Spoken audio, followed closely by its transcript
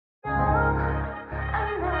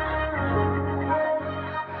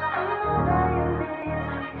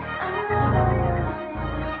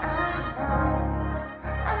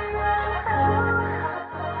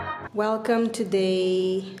Welcome to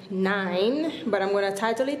day 9, but I'm gonna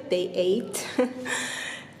title it day 8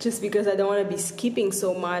 just because I don't want to be skipping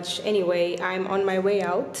so much. Anyway, I'm on my way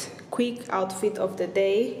out. Quick outfit of the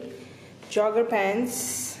day: jogger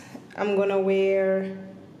pants. I'm gonna wear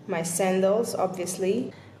my sandals,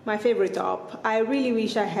 obviously. My favorite top. I really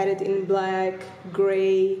wish I had it in black,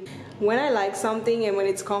 gray. When I like something and when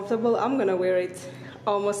it's comfortable, I'm gonna wear it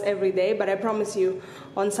almost every day. But I promise you,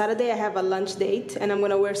 on Saturday I have a lunch date and I'm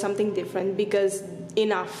gonna wear something different because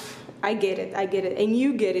enough. I get it, and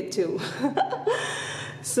you get it too.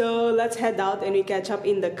 So let's head out and we catch up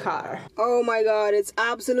in the car. Oh my god, it's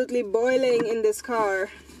absolutely boiling in this car.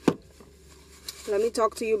 Let me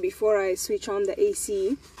talk to you before I switch on the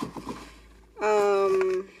AC.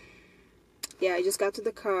 Yeah, I just got to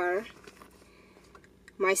the car.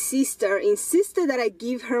 My sister insisted that I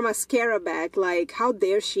give her mascara back. Like, how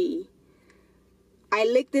dare she? I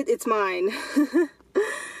licked it, it's mine.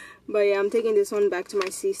 But yeah, I'm taking this one back to my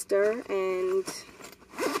sister. And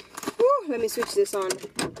whew, let me switch this on.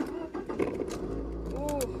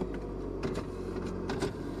 Ooh.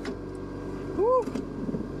 Whew.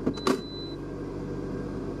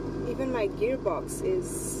 Even my gearbox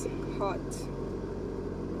is hot.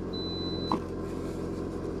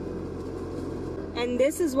 And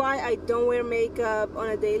this is why I don't wear makeup on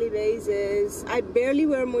a daily basis. I barely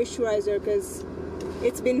wear moisturizer because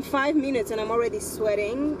it's been 5 minutes and I'm already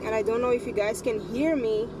sweating. And I don't know if you guys can hear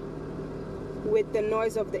me with the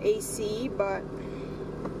noise of the AC, but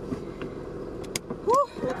whew,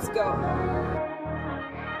 let's go.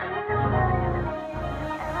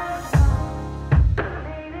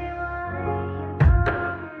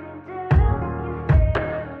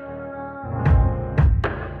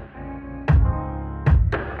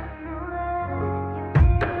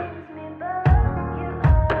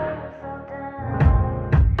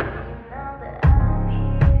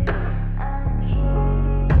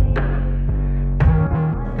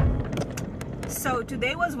 So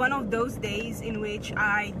today was one of those days in which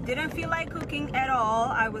I didn't feel like cooking at all.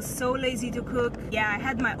 I was so lazy to cook. Yeah, I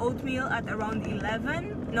had my oatmeal at around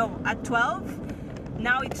 12.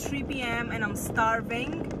 Now it's 3 p.m. and I'm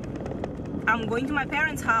starving. I'm going to my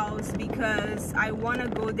parents' house because I want to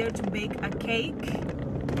go there to bake a cake.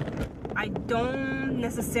 I don't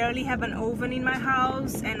necessarily have an oven in my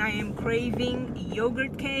house and I am craving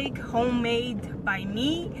yogurt cake, homemade by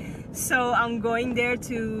me. So I'm going there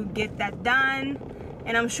to get that done,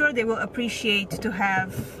 and I'm sure they will appreciate to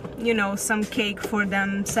have, you know, some cake for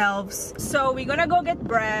themselves. So we're gonna go get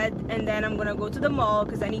bread, and then I'm gonna go to the mall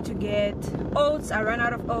because I need to get oats. I ran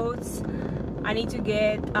out of oats. I need to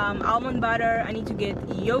get almond butter. I need to get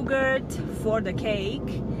yogurt for the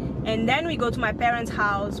cake, and then we go to my parents'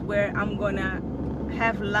 house where I'm gonna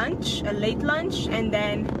have lunch, a late lunch, and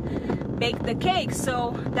then bake the cake.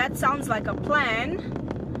 So that sounds like a plan.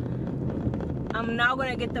 I'm now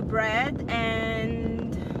gonna get the bread,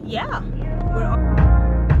 and yeah,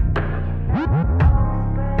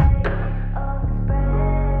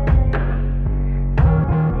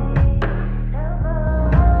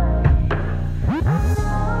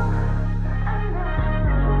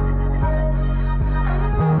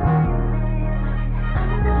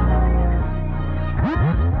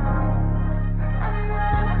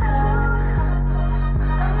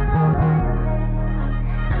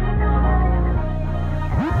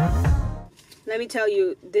 let me tell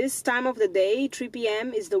you, this time of the day, 3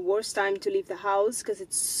 p.m. is the worst time to leave the house because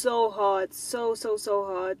it's so hot, so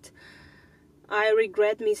hot. I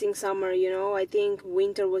regret missing summer, you know. I think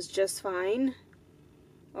winter was just fine.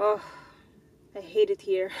 Oh, I hate it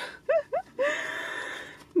here.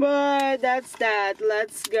 But that's that.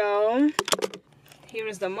 Let's go. Here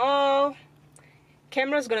is the mall.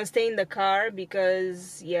 Camera's gonna stay in the car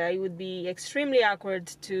because, yeah, it would be extremely awkward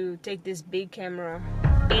to take this big camera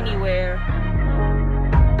anywhere.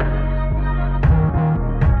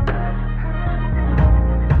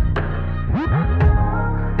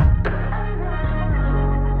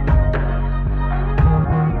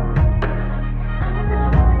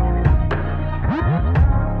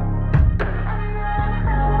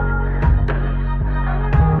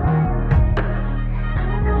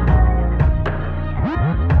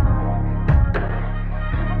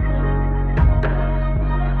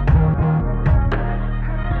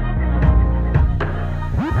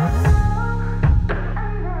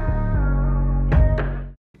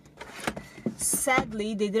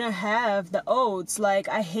 Sadly, they didn't have the oats. Like,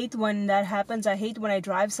 I hate when that happens. I hate when I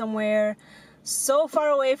drive somewhere so far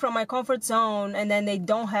away from my comfort zone and then they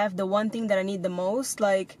don't have the one thing that I need the most.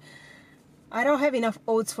 Like, I don't have enough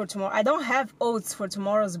oats for tomorrow. I don't have oats for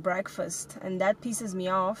tomorrow's breakfast, and that pisses me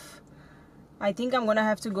off. I think I'm gonna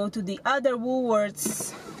have to go to the other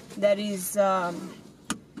Woolworths that is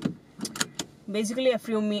basically a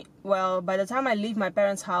few well, by the time I leave my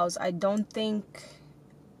parents' house, I don't think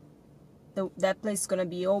that place is gonna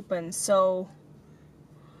be open. So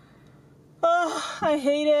oh, I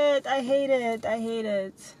hate it. I hate it. I hate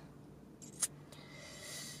it.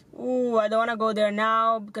 Ooh, I don't want to go there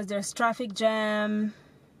now because there's traffic jam.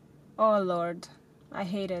 Oh Lord, I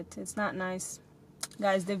hate it. It's not nice.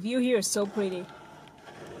 Guys, the view here is so pretty.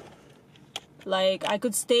 Like, I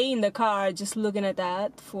could stay in the car just looking at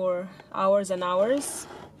that for hours and hours.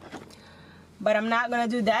 But I'm not gonna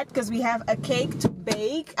do that because we have a cake to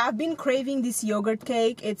bake. I've been craving this yogurt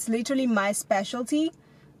cake. It's literally my specialty.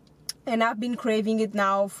 And I've been craving it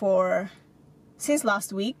now since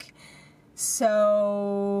last week.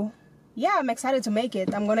 So yeah, I'm excited to make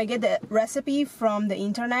it. I'm gonna get the recipe from the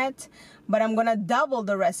internet, but I'm gonna double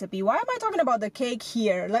the recipe. Why am I talking about the cake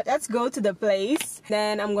here? Let's go to the place.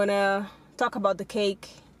 Then I'm gonna talk about the cake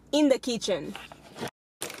in the kitchen.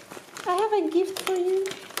 I have a gift for you.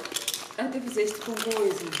 Até fizeste com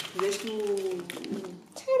coisa. Fizeste no...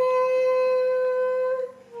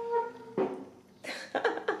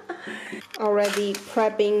 Already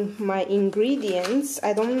prepping my ingredients.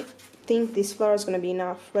 I don't think this flour is gonna be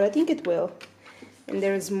enough, but I think it will. And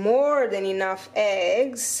there's more than enough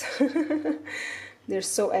eggs. They're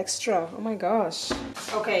so extra. Oh my gosh.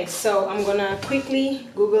 Okay, so I'm gonna quickly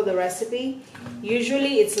Google the recipe.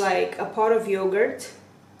 Usually it's like a pot of yogurt.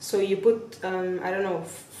 So you put, I don't know,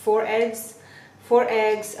 4 eggs,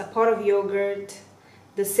 a pot of yogurt,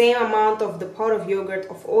 the same amount of the pot of yogurt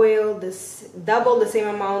of oil, double the same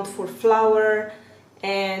amount for flour,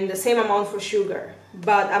 and the same amount for sugar.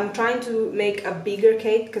 But I'm trying to make a bigger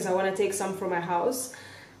cake because I want to take some from my house.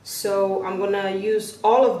 So I'm gonna use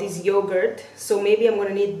all of this yogurt. So maybe I'm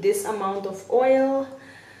gonna need this amount of oil.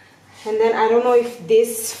 And then I don't know if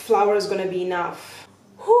this flour is gonna be enough.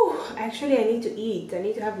 Whew, actually I need to eat. I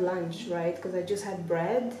need to have lunch, right? Because I just had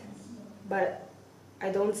bread. But I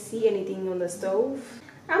don't see anything on the stove.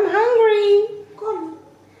 I'm hungry! Come.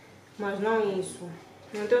 Mas não isso.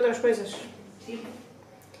 Não tem outras coisas? Sim.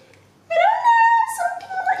 I don't know, something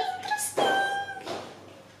more interesting.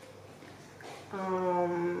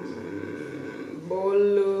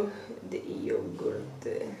 Bolo de yogurt.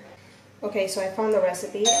 Okay, so I found the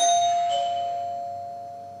recipe.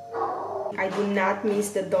 I do not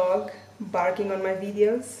miss the dog barking on my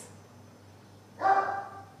videos.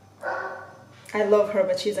 I love her,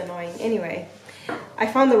 but she's annoying. Anyway, I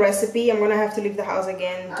found the recipe. I'm gonna have to leave the house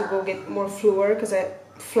again to go get more flour because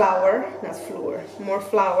more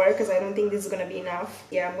flour because I don't think this is gonna be enough.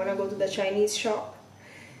 Yeah, I'm gonna go to the Chinese shop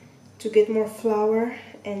to get more flour,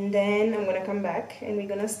 and then I'm gonna come back and we're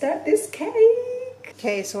gonna start this cake.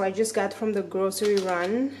 Okay, so I just got from the grocery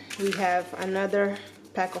run. We have another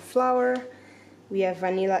pack of flour. We have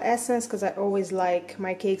vanilla essence because I always like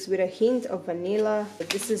my cakes with a hint of vanilla.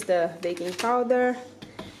 This is the baking powder.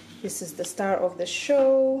 This is the star of the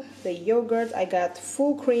show, the yogurt. I got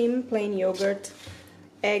full cream, plain yogurt,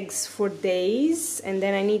 eggs for days, and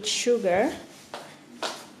then I need sugar.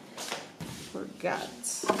 Forgot.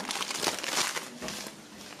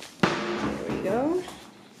 There we go.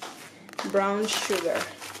 Brown sugar.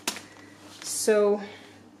 So,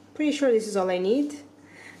 pretty sure this is all I need.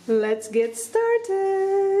 Let's get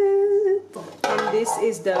started. And this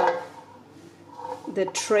is the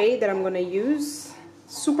tray that I'm gonna use.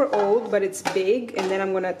 Super old, but it's big, and then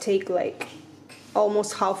I'm gonna take like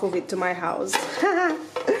almost half of it to my house.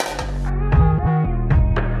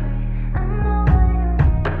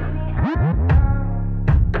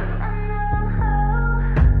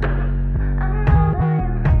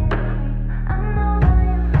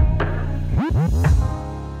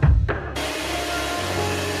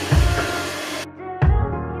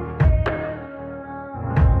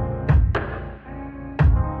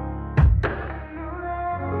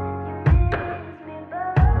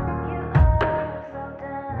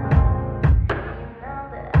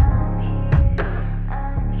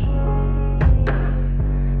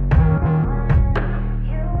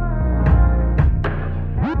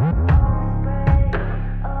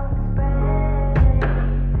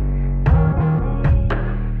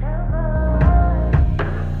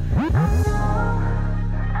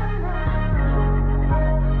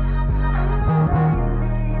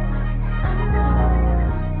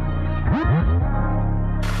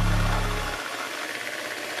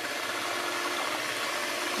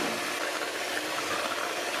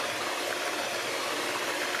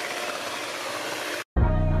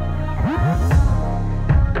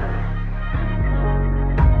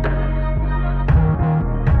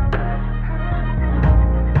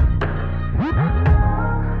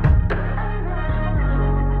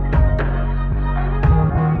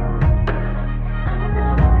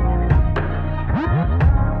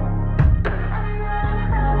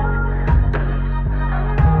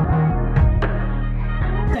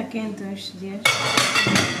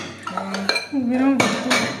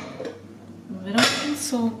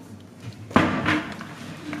 salt.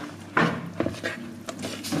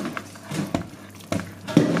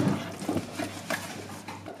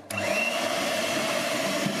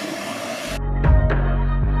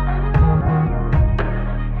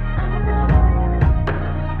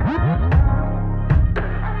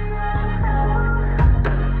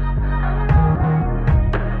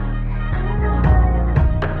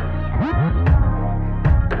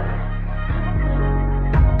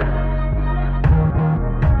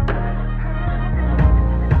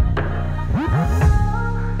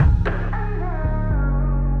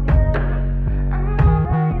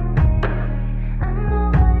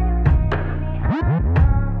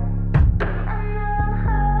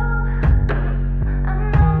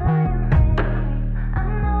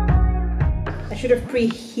 I should have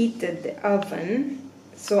preheated the oven,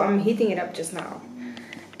 so I'm heating it up just now.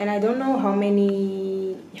 And I don't know how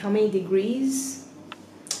many degrees.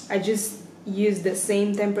 I just use the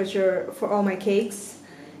same temperature for all my cakes,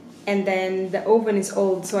 and then the oven is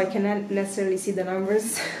old, so I cannot necessarily see the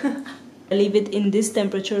numbers. I leave it in this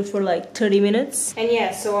temperature for like 30 minutes. And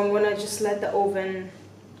yeah, so I'm gonna just let the oven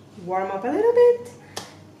warm up a little bit,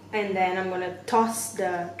 and then I'm gonna toss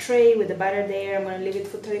the tray with the batter there. I'm gonna leave it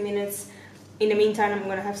for 30 minutes. In the meantime, I'm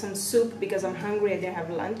gonna have some soup because I'm hungry. I didn't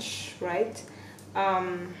have lunch, right?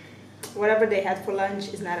 Whatever they had for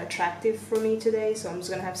lunch is not attractive for me today, so I'm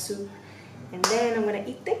just gonna have soup. And then I'm gonna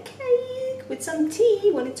eat the cake with some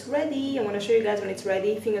tea when it's ready. I'm gonna show you guys when it's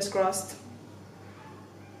ready. Fingers crossed.